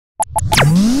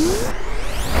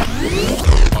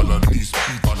Alaniz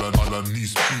Beatz,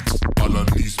 Alaniz Beatz,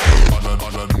 Alaniz Beatz,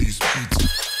 Alaniz Beatz.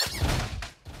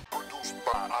 Produced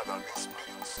by Alaniz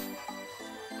Beatz.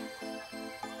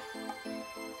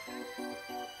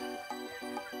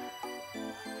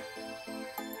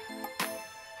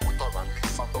 With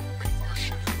Alaniz on the beat, the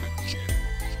shit is legit.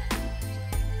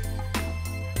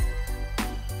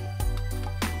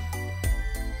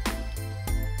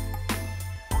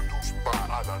 Produced by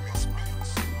Alaniz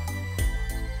Beatz.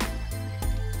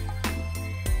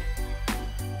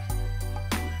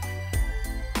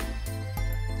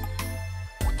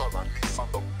 Alaniz on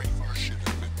the beat, the shit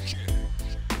is legit.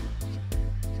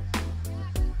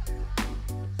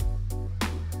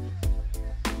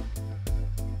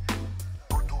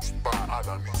 Produced by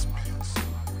Alaniz Beatz.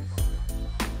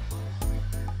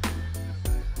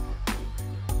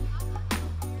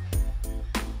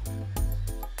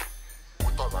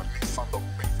 With Alaniz on the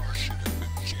beat, the shit is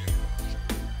legit.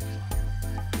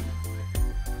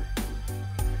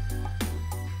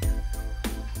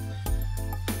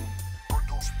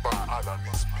 Produced by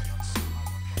Alaniz Beatz.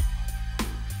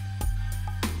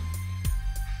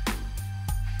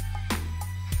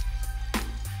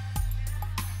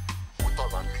 With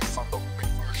Alaniz on the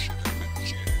beat, the shit is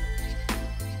legit.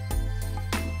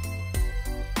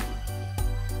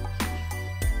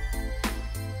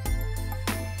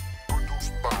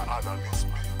 Produced by Alaniz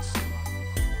Beatz.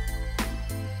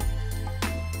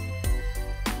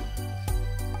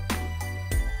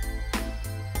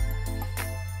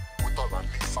 With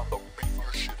Alaniz on the beat,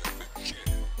 the shit is legit.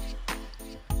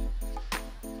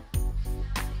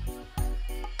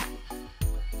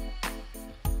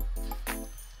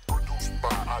 Produced by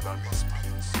Alaniz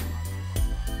Beatz.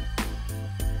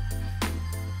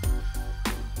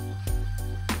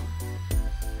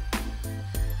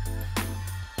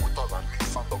 With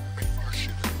Alaniz on the beat, the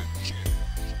shit is legit.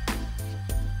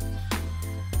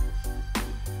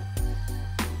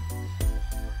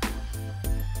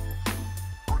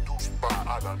 Produced by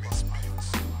Alaniz Beatz.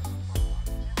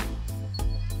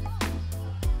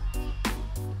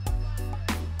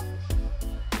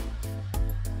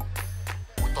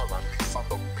 With Alaniz on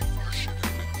the beat, the shit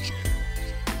is legit.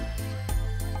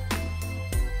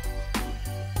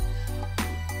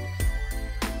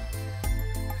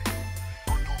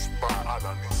 Produced by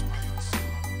Alaniz Beatz.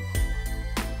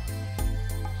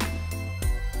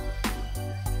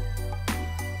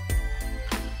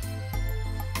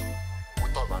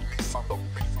 With Alaniz on the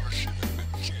beat, the shit is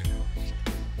legit.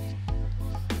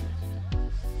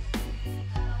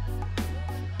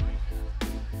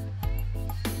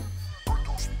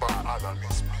 Produced by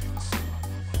Alaniz Beatz.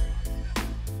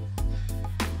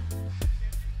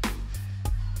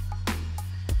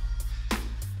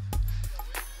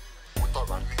 With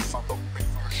Alaniz on the beat,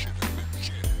 the shit is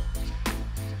legit.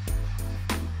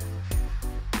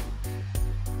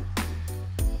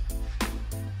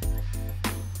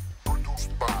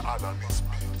 Produced by Alaniz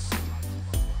Beatz.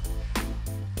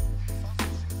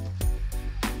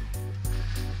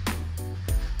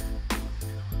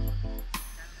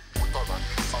 With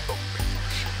Alaniz on the beat, the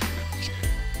shit is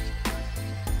legit.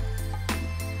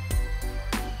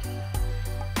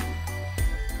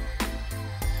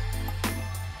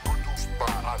 Produced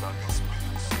by Alaniz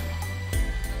Beatz.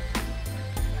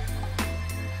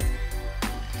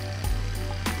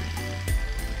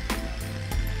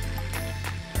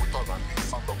 With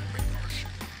Alaniz on the beat, the shit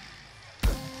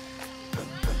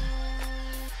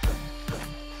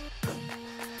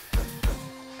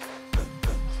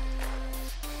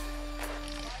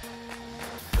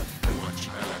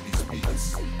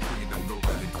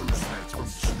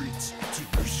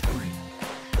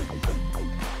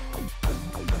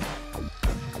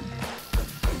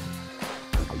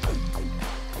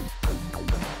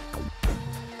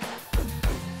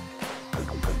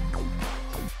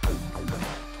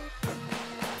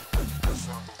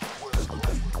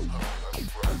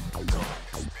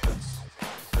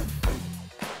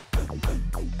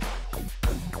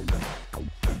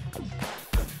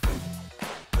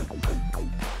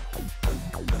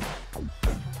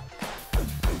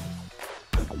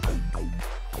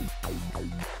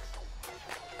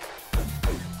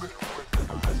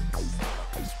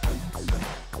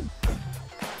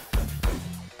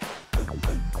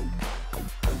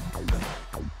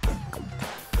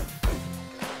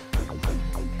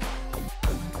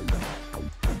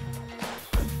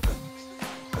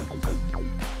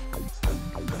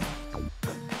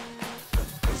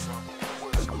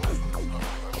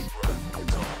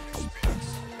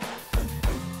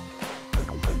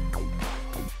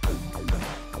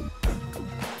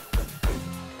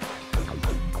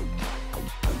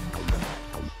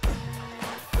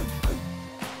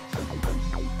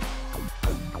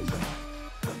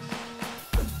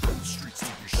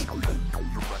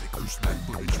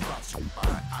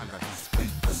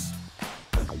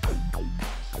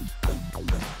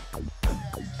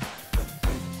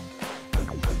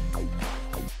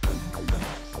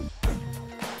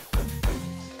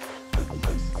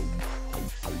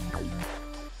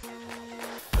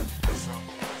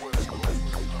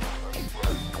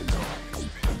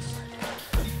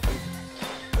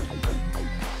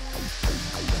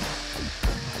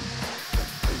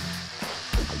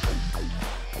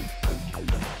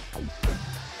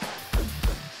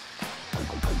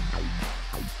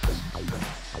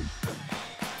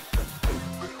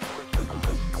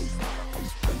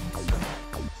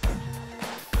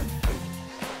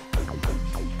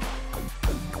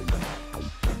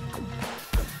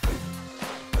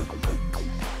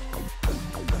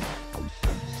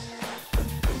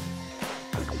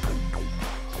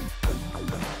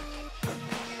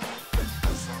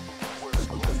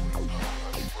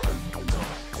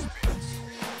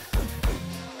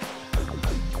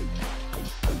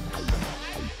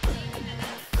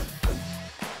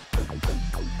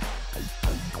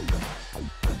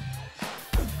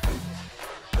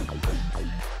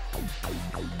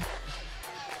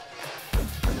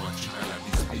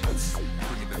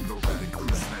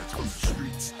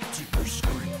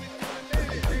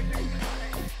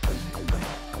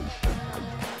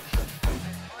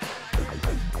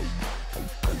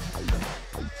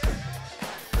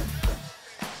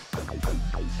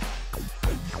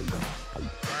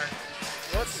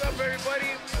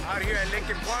everybody out here at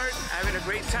Lincoln Park, having a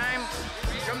great time.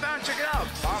 Come down, check it out.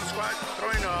 Bomb Squad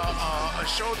throwing a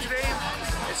show today.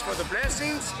 It's for the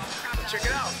blessings. Check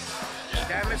it out.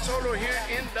 Damn it, Solo here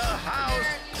in the house.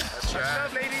 That's right.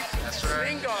 What's up, ladies? That's right.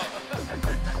 Bingo.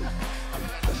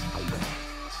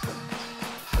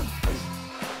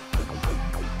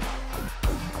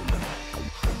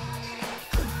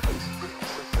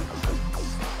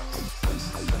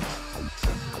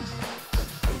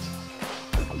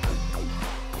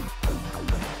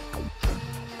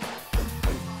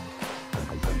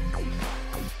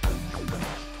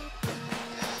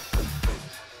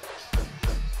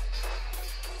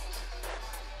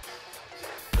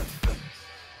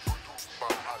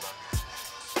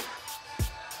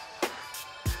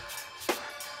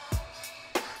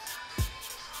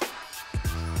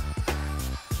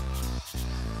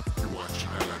 You're watching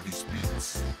Alaniz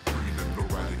Beatz, bringing the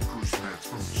lowriding cruise nights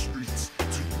from the streets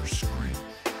to your screen.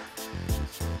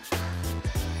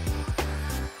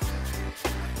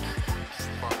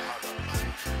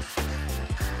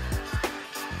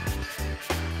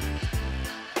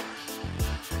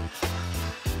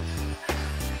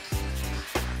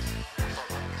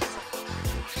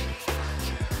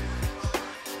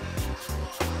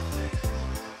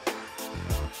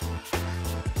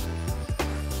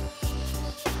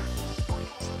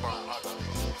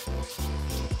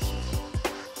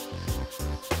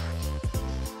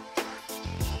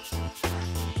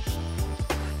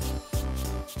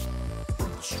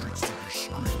 From the streets to your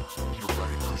screen,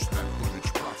 lowriding cruise night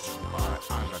footage brought to you by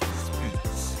Alaniz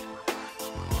Beatz.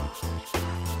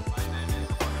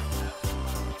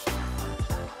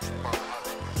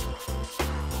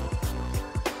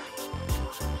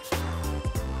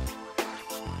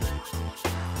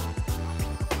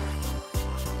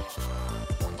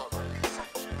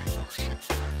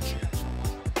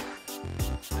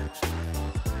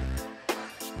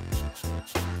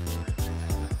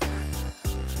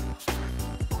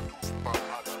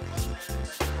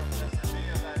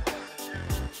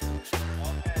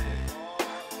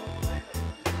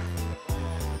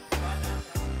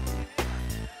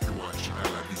 You're watching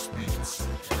Alaniz Beatz,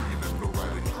 bringing them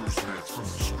lowriding cruise nights from the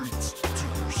streets to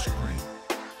your screen.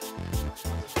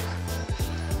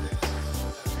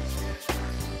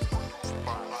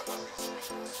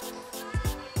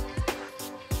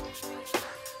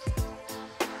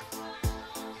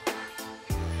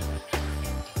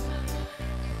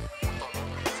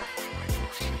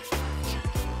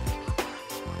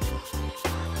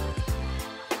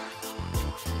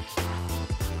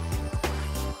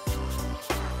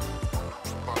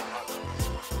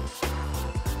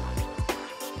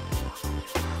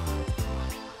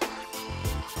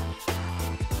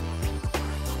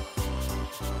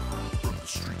 From the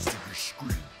streets to your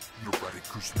screen, lowriding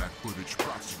cruise night footage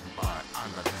brought to you by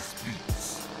Alaniz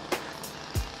Beatz.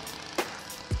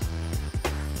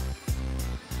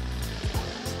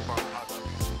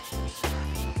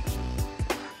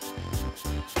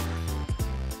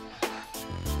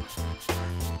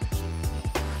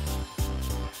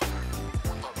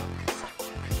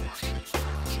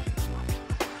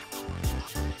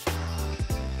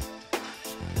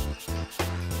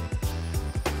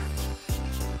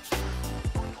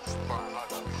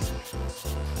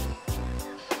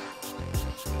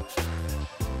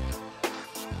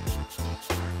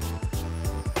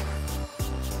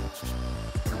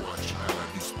 You're watching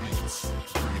Alaniz Beatz,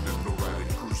 bringing them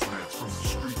lowriding cruise nights from the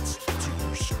streets to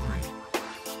your screen.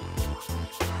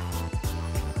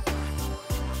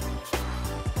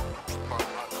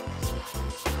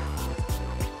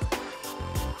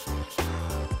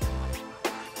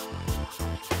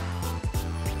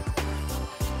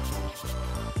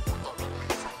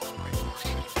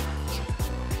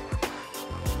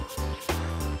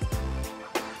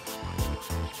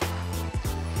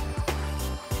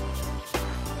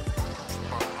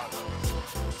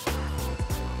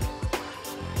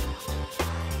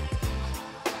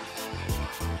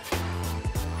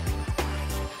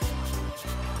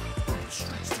 From the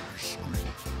streets to your screen,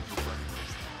 lowriding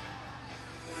cruise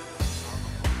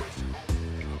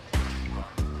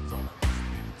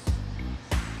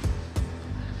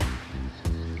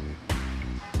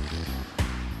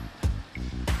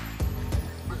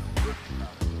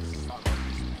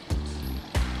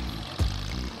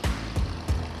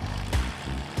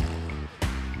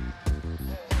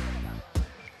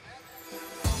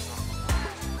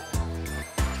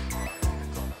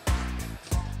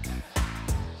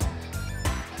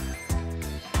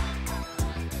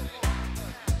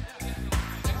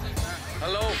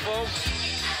Hello, folks.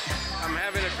 I'm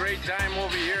having a great time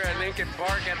over here at Lincoln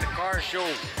Park at the car show.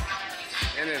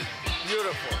 And it's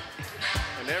beautiful.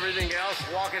 and everything else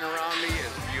walking around me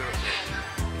is beautiful.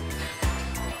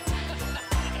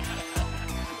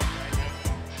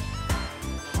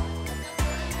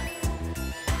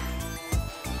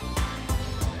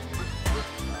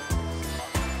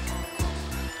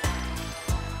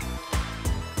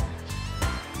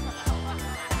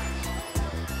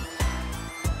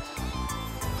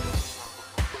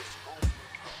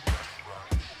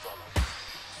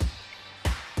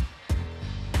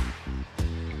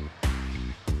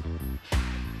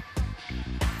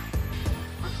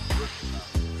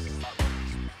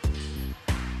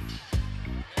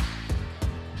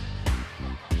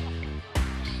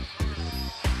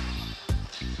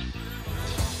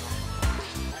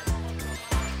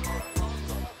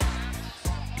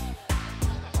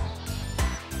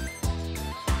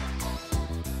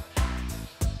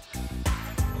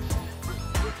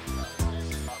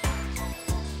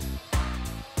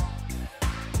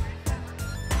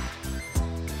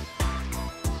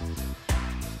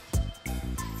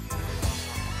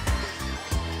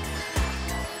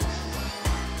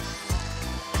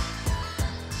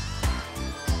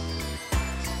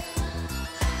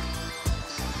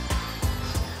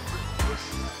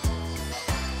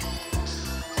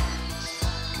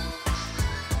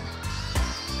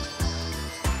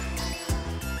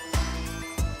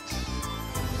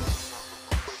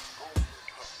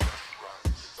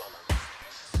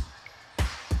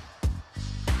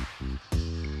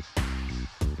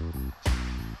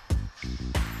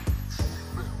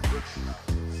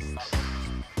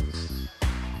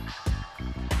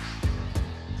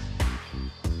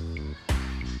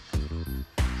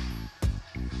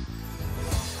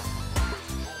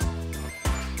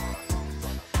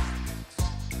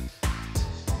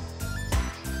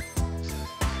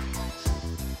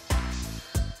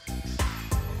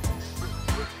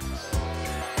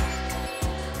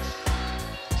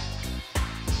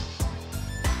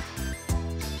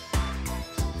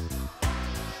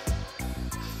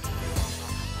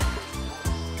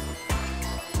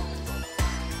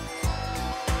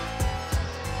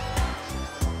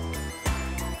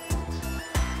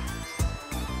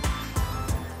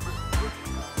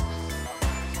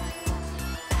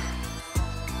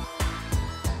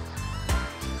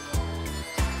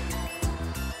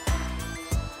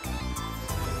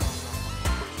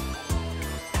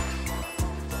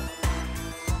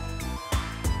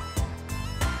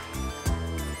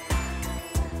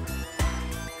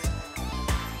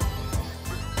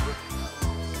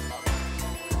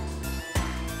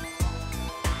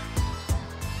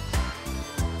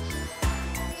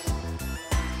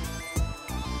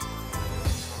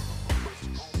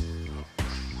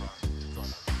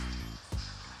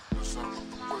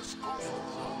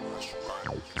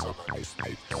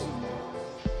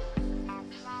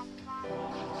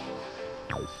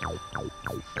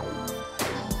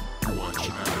 You're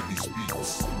watching Alaniz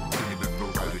Beatz, bringing the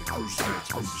lowriding cruise heads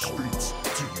from the streets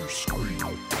to your screen.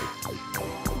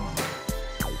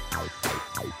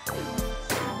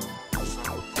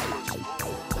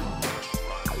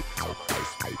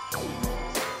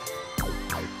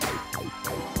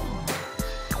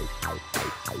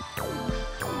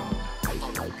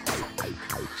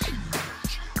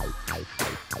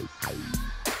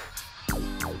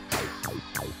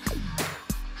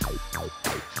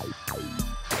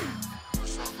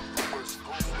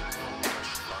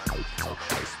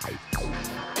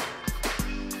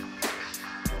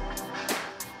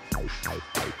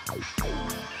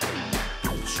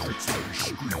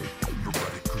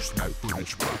 That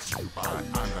footage brought to you by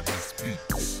Alaniz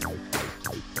Beatz.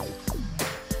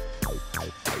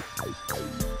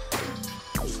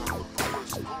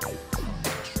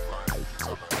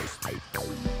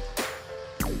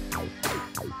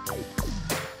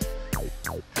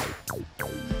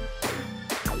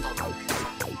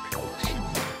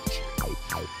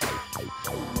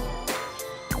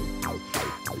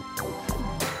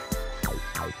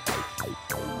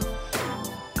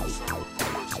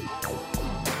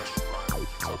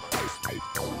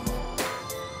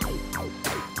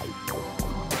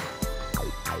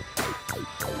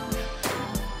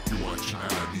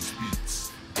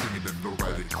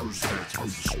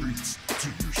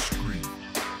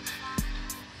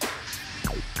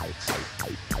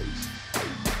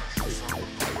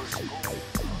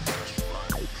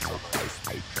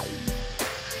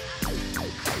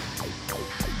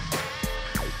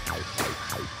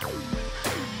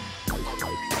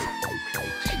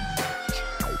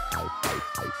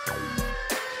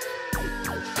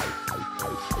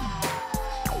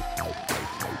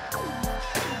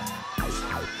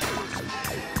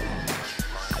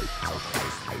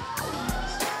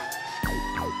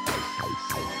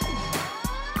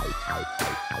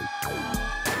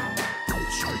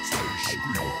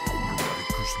 screen. Nobody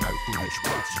cruise that footage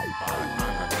brought to you by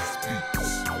Alaniz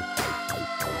Beatz.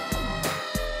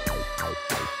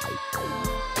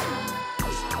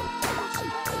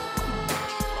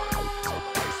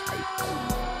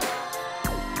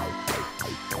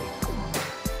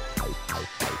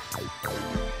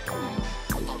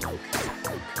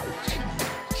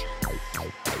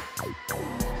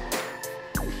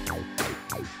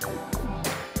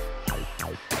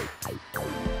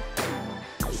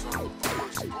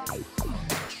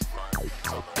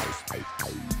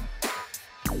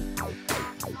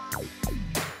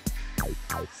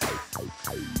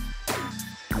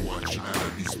 Watching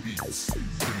Alaniz Beatz,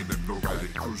 bringing them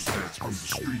lowriding cruise nets from the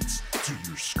streets to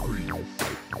your screen.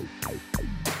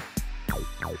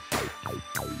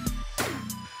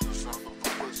 The sound of the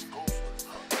West Coast,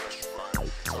 that's right,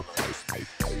 Alaniz Beatz.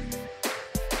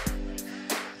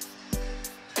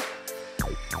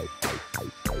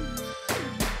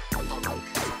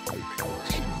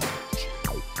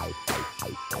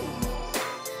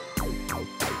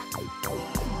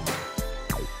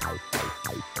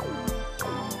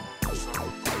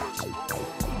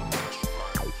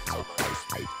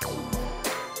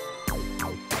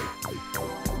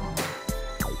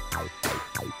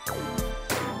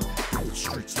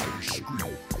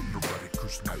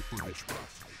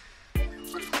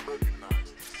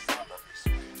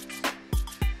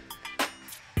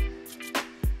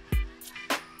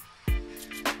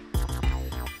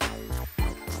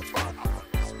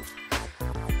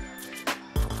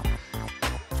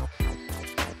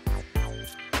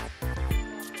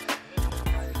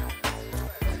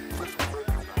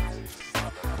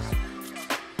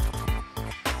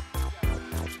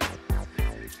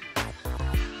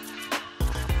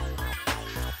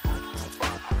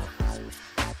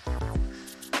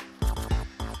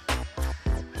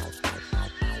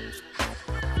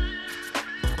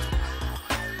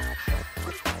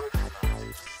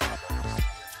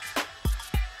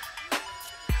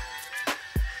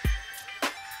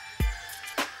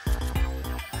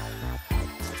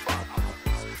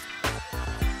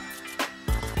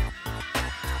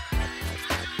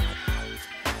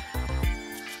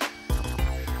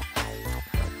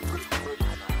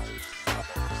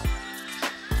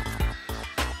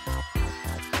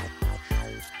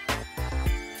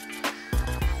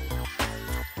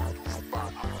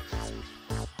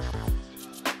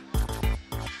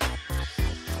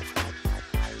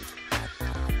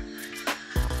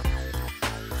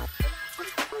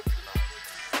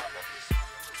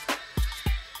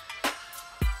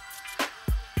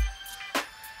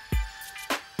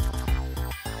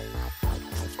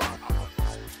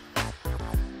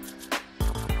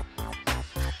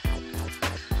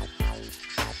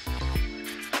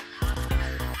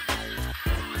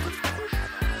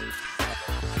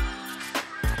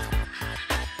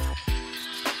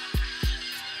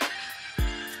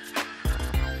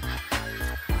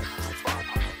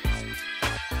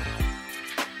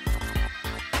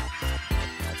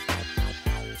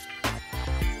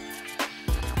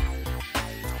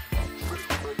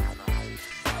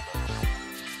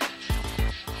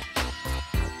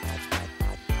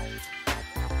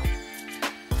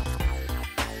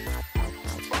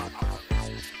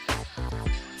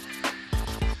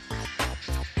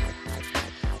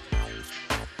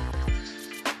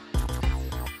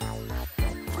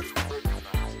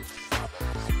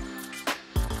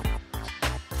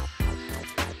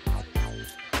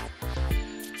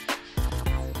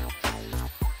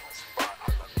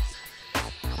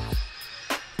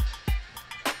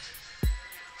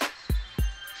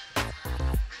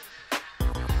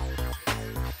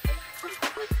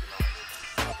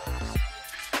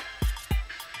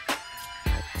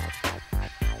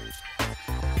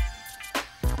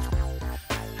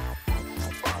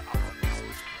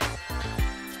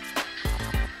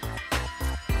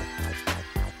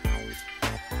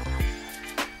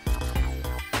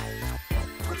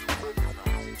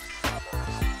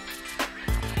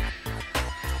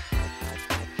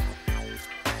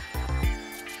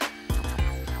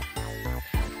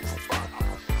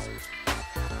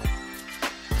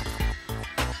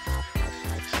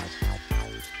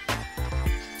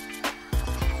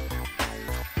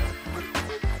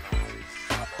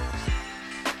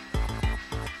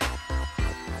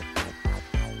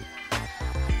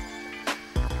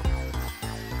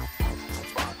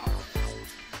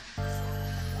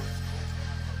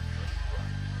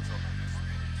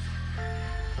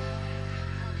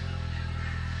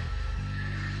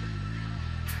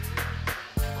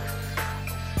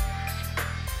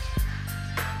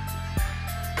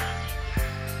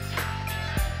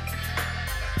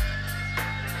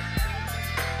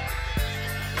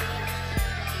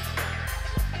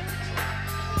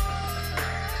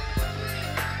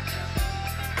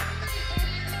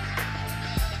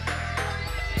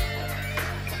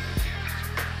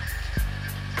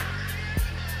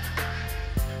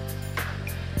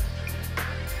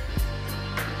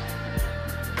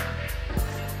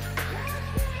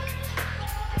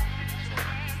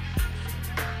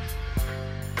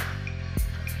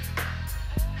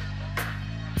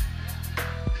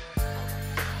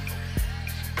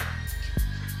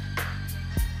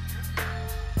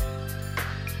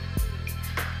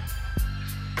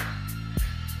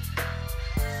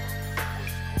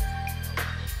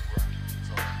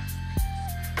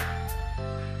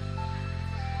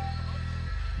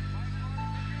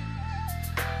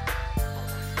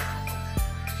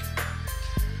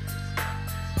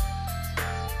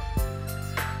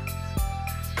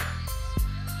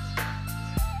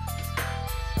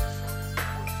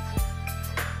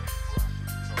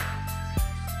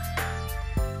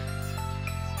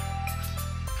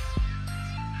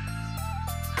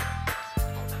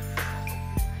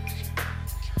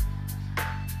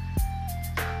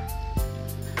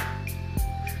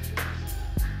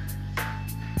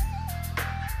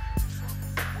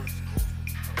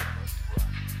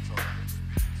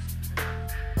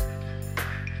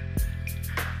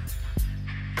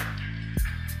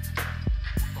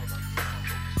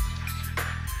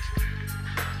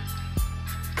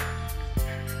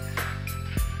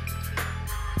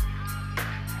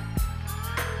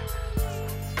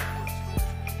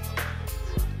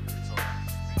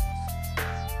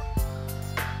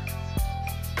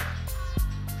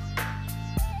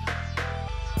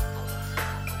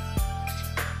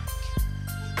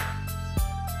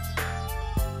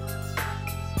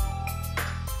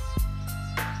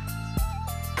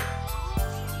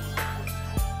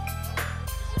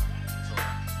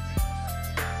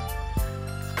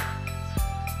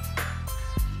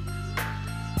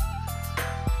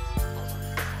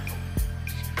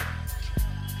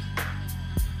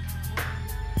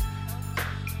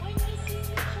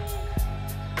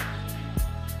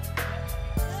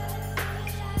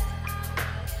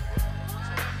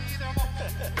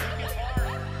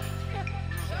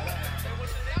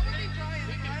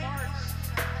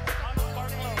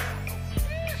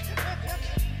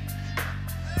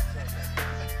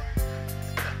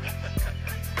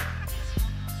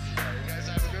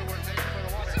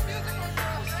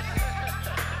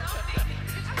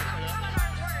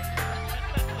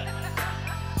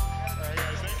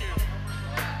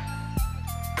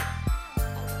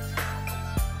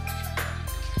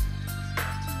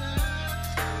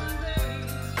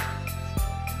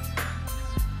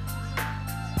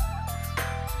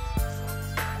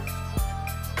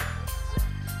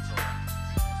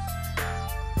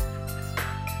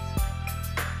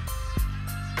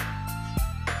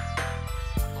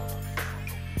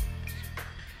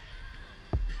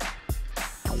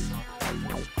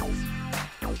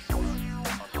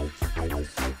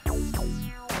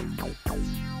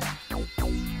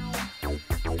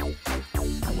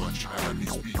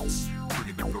 Alaniz Beatz,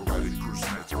 bringing them lowriding cruise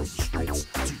nights from the streets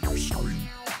to your screen.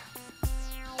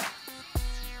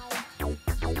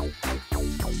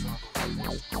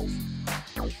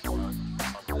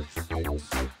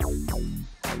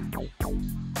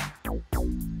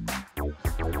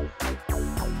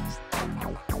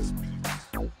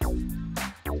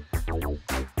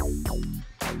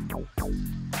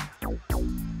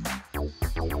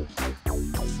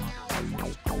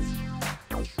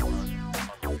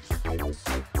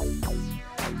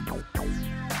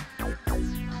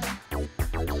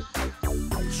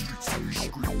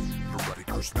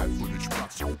 That footage brought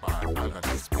to you by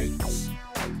Alaniz Beatz.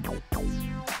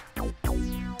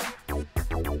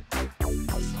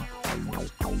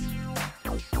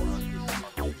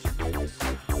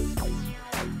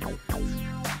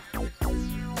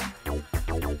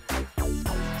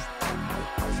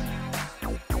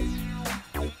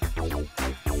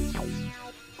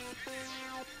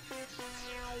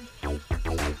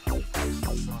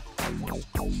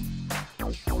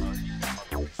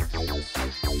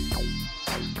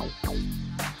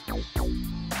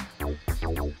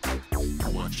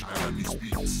 Alaniz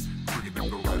Beatz, bringing them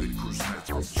lowriding cruise nights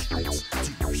from the streets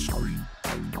to your screen.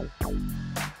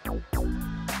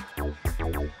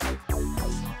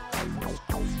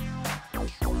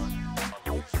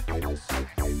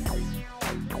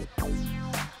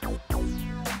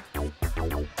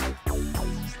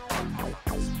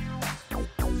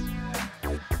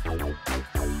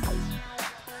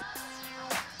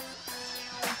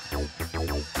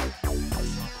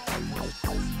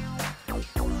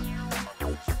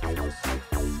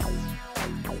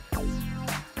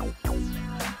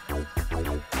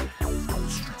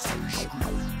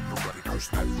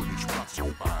 That footage brought to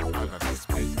you by Alaniz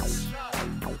Beatz.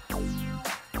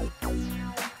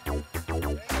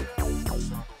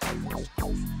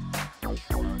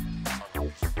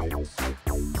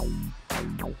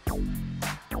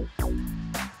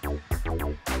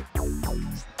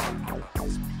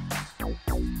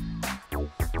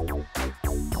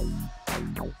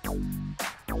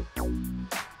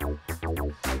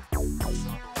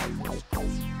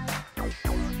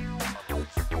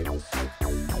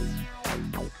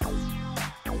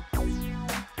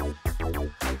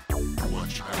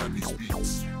 Alaniz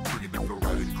Beatz, bringing them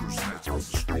lowriding cruise nights from the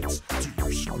streets to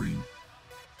your screen.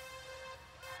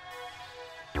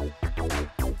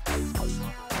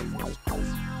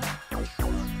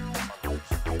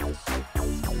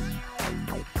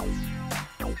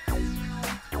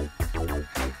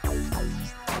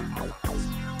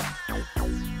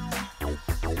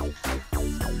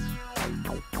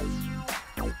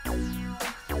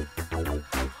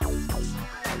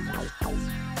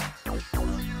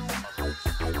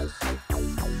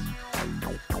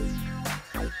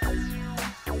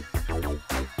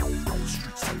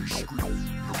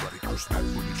 That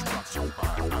footage brought to you by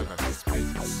Alaniz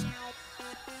Beatz.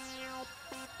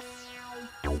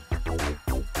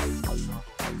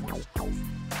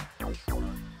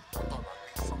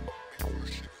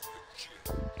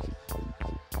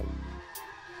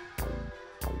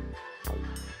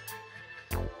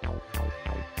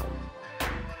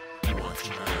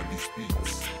 Watching Alaniz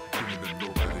Beatz, bringing them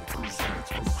lowriding cruise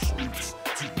nights from the streets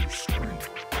to your screen.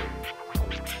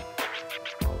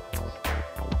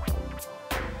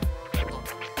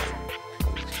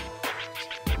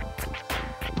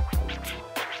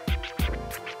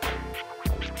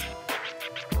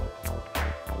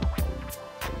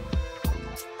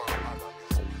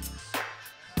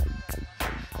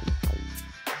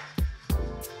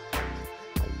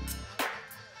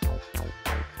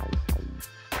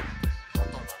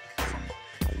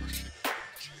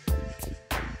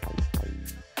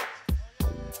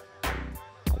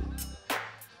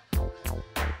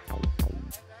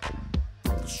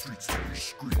 Streets to your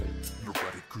screen.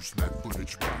 Nobody cruising that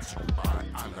footage brought to you by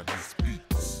Alaniz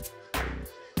Beatz.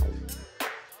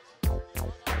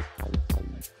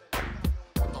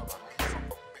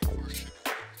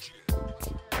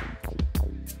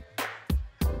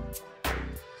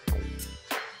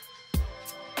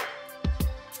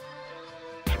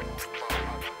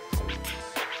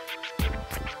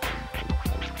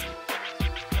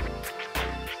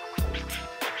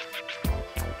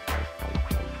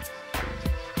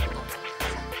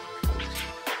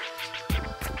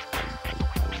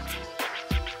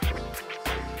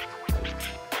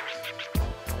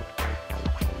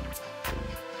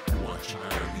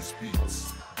 Alaniz Beatz,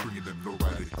 bringing them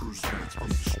lowriding cruise nights from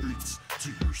the streets to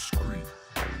your screen.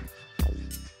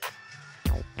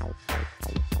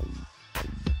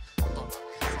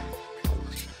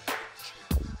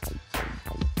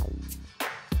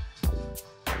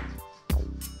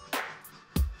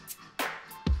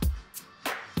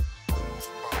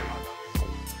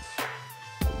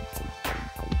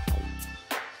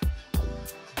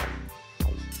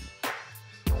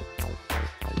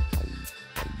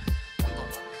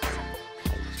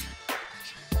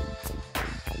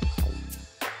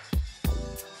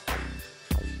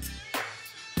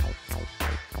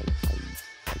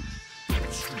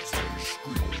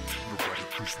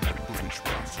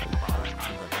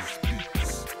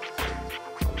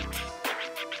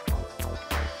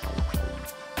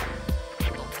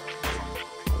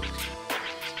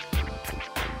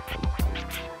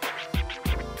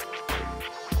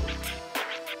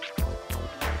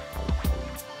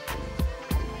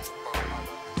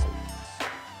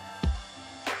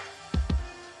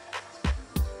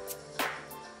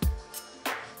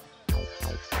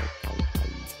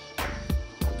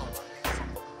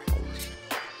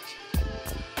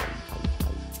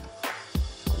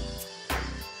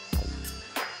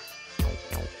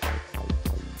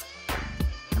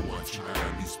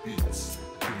 Alaniz Beatz.